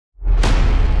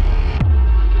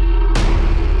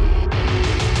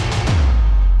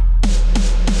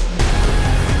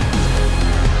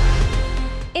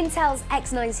Intel's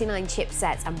X99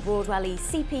 chipset and Broadwell-E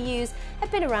CPUs have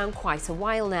been around quite a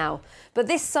while now, but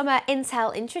this summer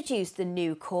Intel introduced the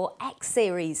new Core X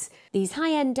series. These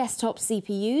high-end desktop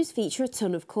CPUs feature a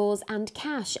ton of cores and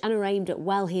cache and are aimed at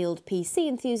well-heeled PC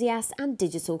enthusiasts and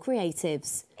digital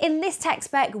creatives. In this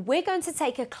Tekspek, we're going to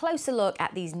take a closer look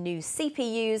at these new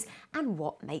CPUs and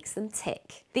what makes them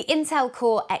tick. The Intel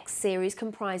Core X series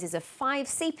comprises of 5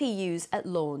 CPUs at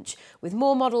launch, with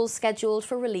more models scheduled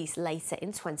for release later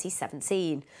in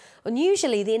 2017.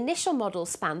 Unusually, the initial models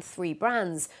span 3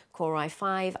 brands, Core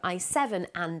i5, i7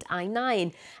 and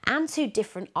i9, and 2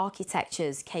 different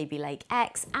architectures, Skylake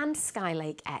X and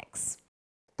Skylake X.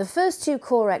 The first 2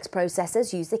 Core X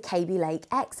processors use the Skylake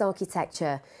X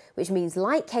architecture, which means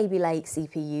like Skylake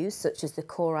CPUs such as the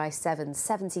Core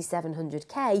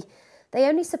i7-7700K, they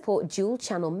only support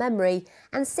dual-channel memory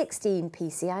and 16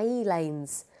 PCI-E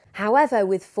lanes. However,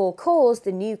 with 4 cores,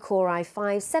 the new Core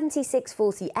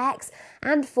i5-7640X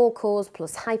and 4 cores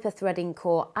plus HyperThreading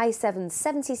Core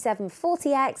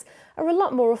i7-7740X are a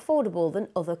lot more affordable than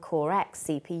other Core X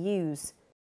CPUs.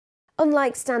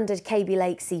 Unlike standard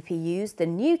Skylake CPUs, the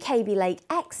new Skylake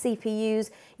X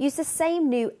CPUs use the same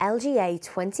new LGA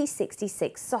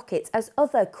 2066 sockets as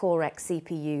other Core X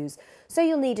CPUs, so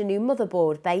you'll need a new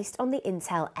motherboard based on the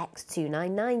Intel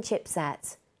X299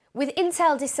 chipset. With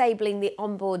Intel disabling the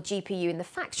onboard GPU in the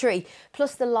factory,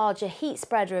 plus the larger heat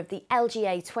spreader of the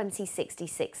LGA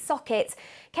 2066 socket,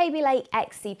 Skylake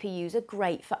X CPUs are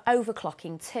great for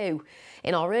overclocking too.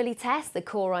 In our early test, the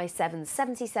Core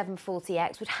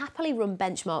i7-7740X would happily run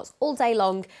benchmarks all day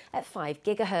long at 5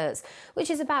 GHz, which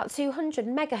is about 200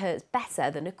 MHz better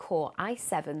than a Core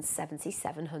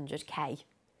i7-7700K.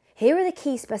 Here are the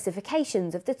key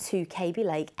specifications of the 2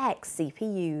 Skylake X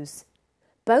CPUs.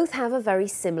 Both have a very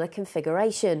similar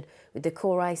configuration, with the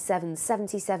Core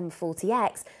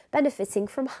i7-7740X benefiting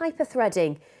from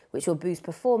HyperThreading, which will boost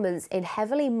performance in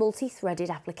heavily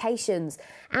multi-threaded applications,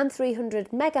 and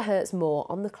 300 MHz more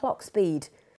on the clock speed.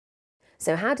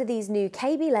 So how do these new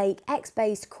Skylake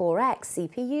X-based Core X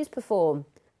CPUs perform?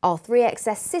 Our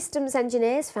 3XS systems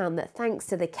engineers found that thanks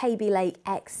to the Skylake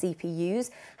X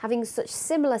CPUs having such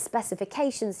similar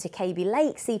specifications to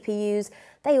Skylake CPUs,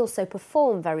 they also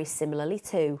perform very similarly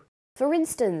too. For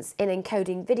instance, in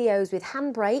encoding videos with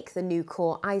Handbrake, the new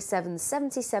Core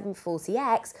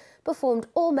i7-7740X performed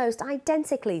almost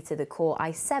identically to the Core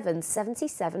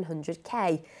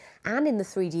i7-7700K, and in the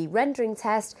 3D rendering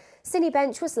test,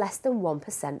 Cinebench was less than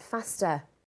 1% faster.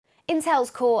 Intel's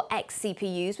Core X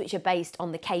CPUs, which are based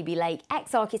on the Skylake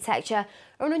X architecture,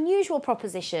 are an unusual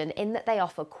proposition in that they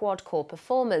offer quad-core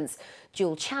performance,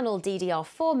 dual-channel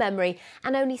DDR4 memory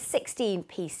and only 16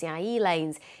 PCIe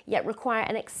lanes, yet require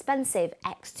an expensive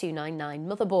X299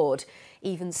 motherboard.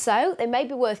 Even so, they may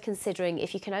be worth considering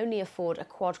if you can only afford a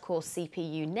quad-core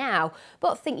CPU now,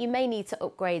 but think you may need to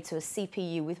upgrade to a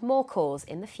CPU with more cores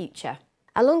in the future.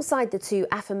 Alongside the 2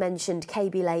 aforementioned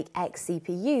Skylake X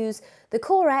CPUs, the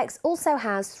Core X also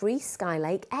has 3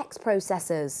 Skylake X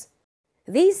processors.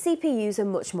 These CPUs are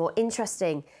much more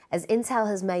interesting, as Intel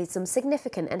has made some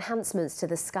significant enhancements to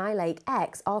the Skylake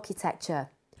X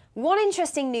architecture. One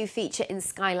interesting new feature in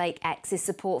Skylake X is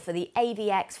support for the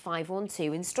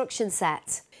AVX512 instruction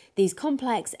set. These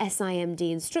complex SIMD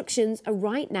instructions are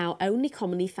right now only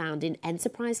commonly found in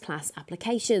enterprise-class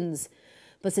applications,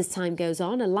 but as time goes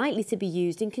on are likely to be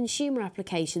used in consumer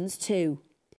applications too.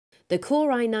 The Core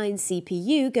i9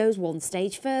 CPU goes one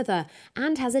stage further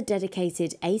and has a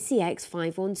dedicated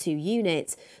ACX512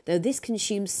 unit, though this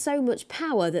consumes so much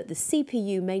power that the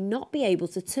CPU may not be able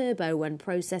to turbo when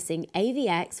processing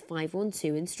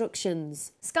AVX512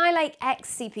 instructions. Skylake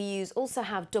X CPUs also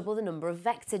have double the number of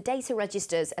vector data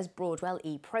registers as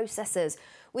Broadwell-E processors,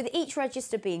 with each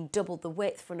register being double the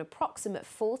width for an approximate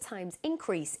 4 times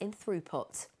increase in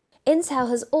throughput. Intel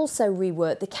has also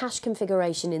reworked the cache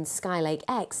configuration in Skylake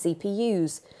X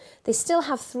CPUs. They still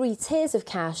have 3 tiers of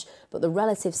cache, but the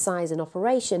relative size and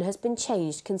operation has been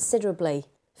changed considerably.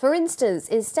 For instance,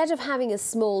 instead of having a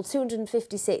small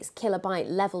 256 KB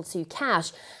level 2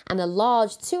 cache and a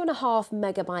large 2.5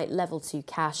 MB level 2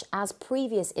 cache as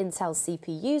previous Intel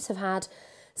CPUs have had,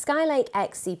 Skylake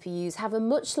X CPUs have a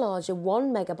much larger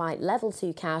 1 MB level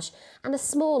 2 cache and a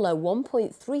smaller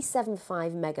 1.375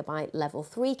 MB level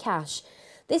 3 cache.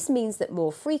 This means that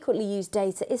more frequently used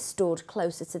data is stored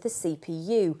closer to the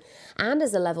CPU, and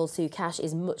as a level 2 cache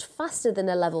is much faster than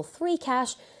a level 3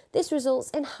 cache, this results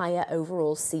in higher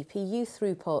overall CPU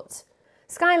throughput.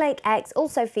 Skylake X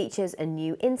also features a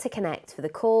new Interconnect for the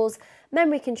cores,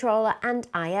 memory controller and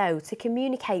I/O to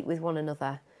communicate with one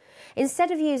another.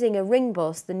 Instead of using a ring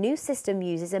bus, the new system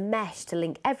uses a mesh to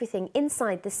link everything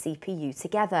inside the CPU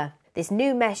together. This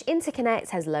new mesh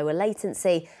interconnect has lower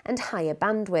latency and higher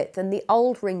bandwidth than the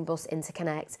old ring bus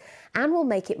interconnect and will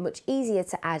make it much easier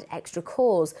to add extra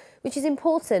cores, which is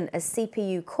important as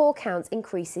CPU core count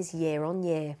increases year on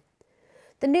year.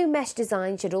 The new mesh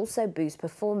design should also boost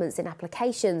performance in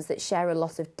applications that share a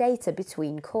lot of data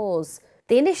between cores.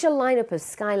 The initial lineup of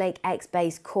Skylake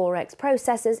X-based Core X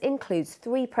processors includes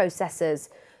 3 processors: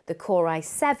 the Core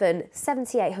i7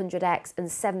 7800X and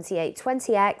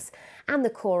 7820X and the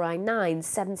Core i9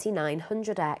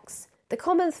 7900X. The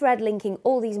common thread linking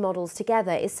all these models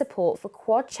together is support for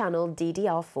quad-channel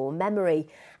DDR4 memory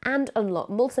and unlock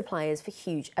multipliers for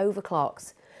huge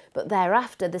overclocks. But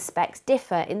thereafter the specs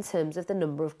differ in terms of the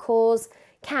number of cores,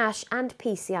 cache and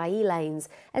PCIe lanes,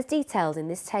 as detailed in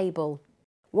this table.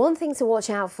 One thing to watch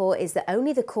out for is that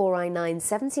only the Core i9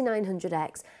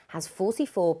 7900X has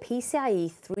 44 PCIe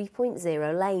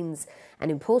 3.0 lanes, an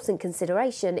important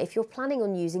consideration if you're planning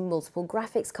on using multiple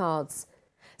graphics cards.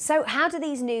 So how do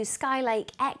these new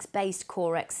Skylake X-based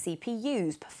Core X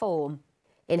CPUs perform?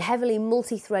 In heavily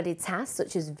multi-threaded tasks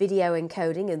such as video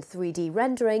encoding and 3D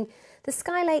rendering, the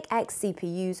Skylake X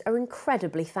CPUs are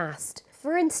incredibly fast.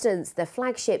 For instance, the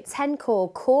flagship 10-core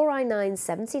Core i9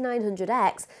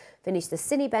 7900X finished the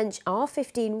Cinebench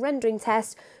R15 rendering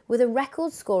test with a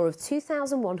record score of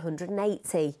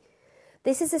 2,180.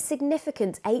 This is a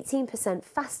significant 18%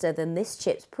 faster than this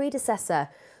chip's predecessor,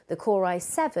 the Core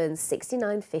i7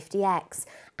 6950X,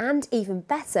 and even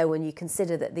better when you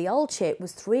consider that the old chip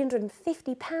was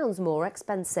 £350 more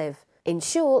expensive. In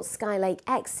short, Skylake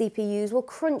X CPUs will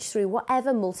crunch through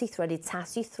whatever multi-threaded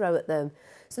tasks you throw at them,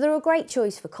 so they're a great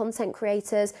choice for content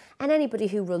creators and anybody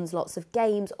who runs lots of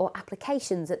games or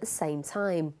applications at the same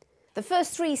time. The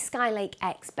first 3 Skylake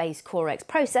X-based Core X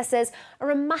processors are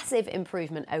a massive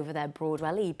improvement over their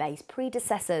Broadwell-E-based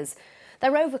predecessors.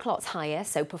 They're overclocked higher,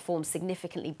 so perform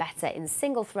significantly better in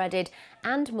single-threaded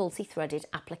and multi-threaded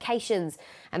applications,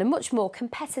 and are much more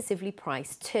competitively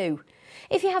priced too.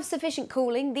 If you have sufficient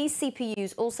cooling, these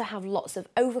CPUs also have lots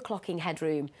of overclocking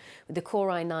headroom, with the Core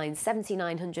i9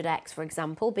 7900X, for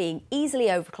example, being easily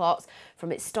overclocked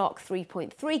from its stock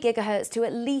 3.3 GHz to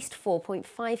at least 4.5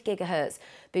 GHz,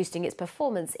 boosting its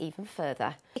performance even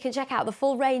further. You can check out the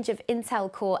full range of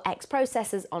Intel Core X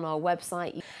processors on our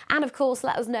website, and of course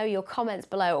let us know your comments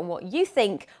below on what you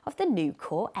think of the new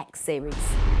Core X series.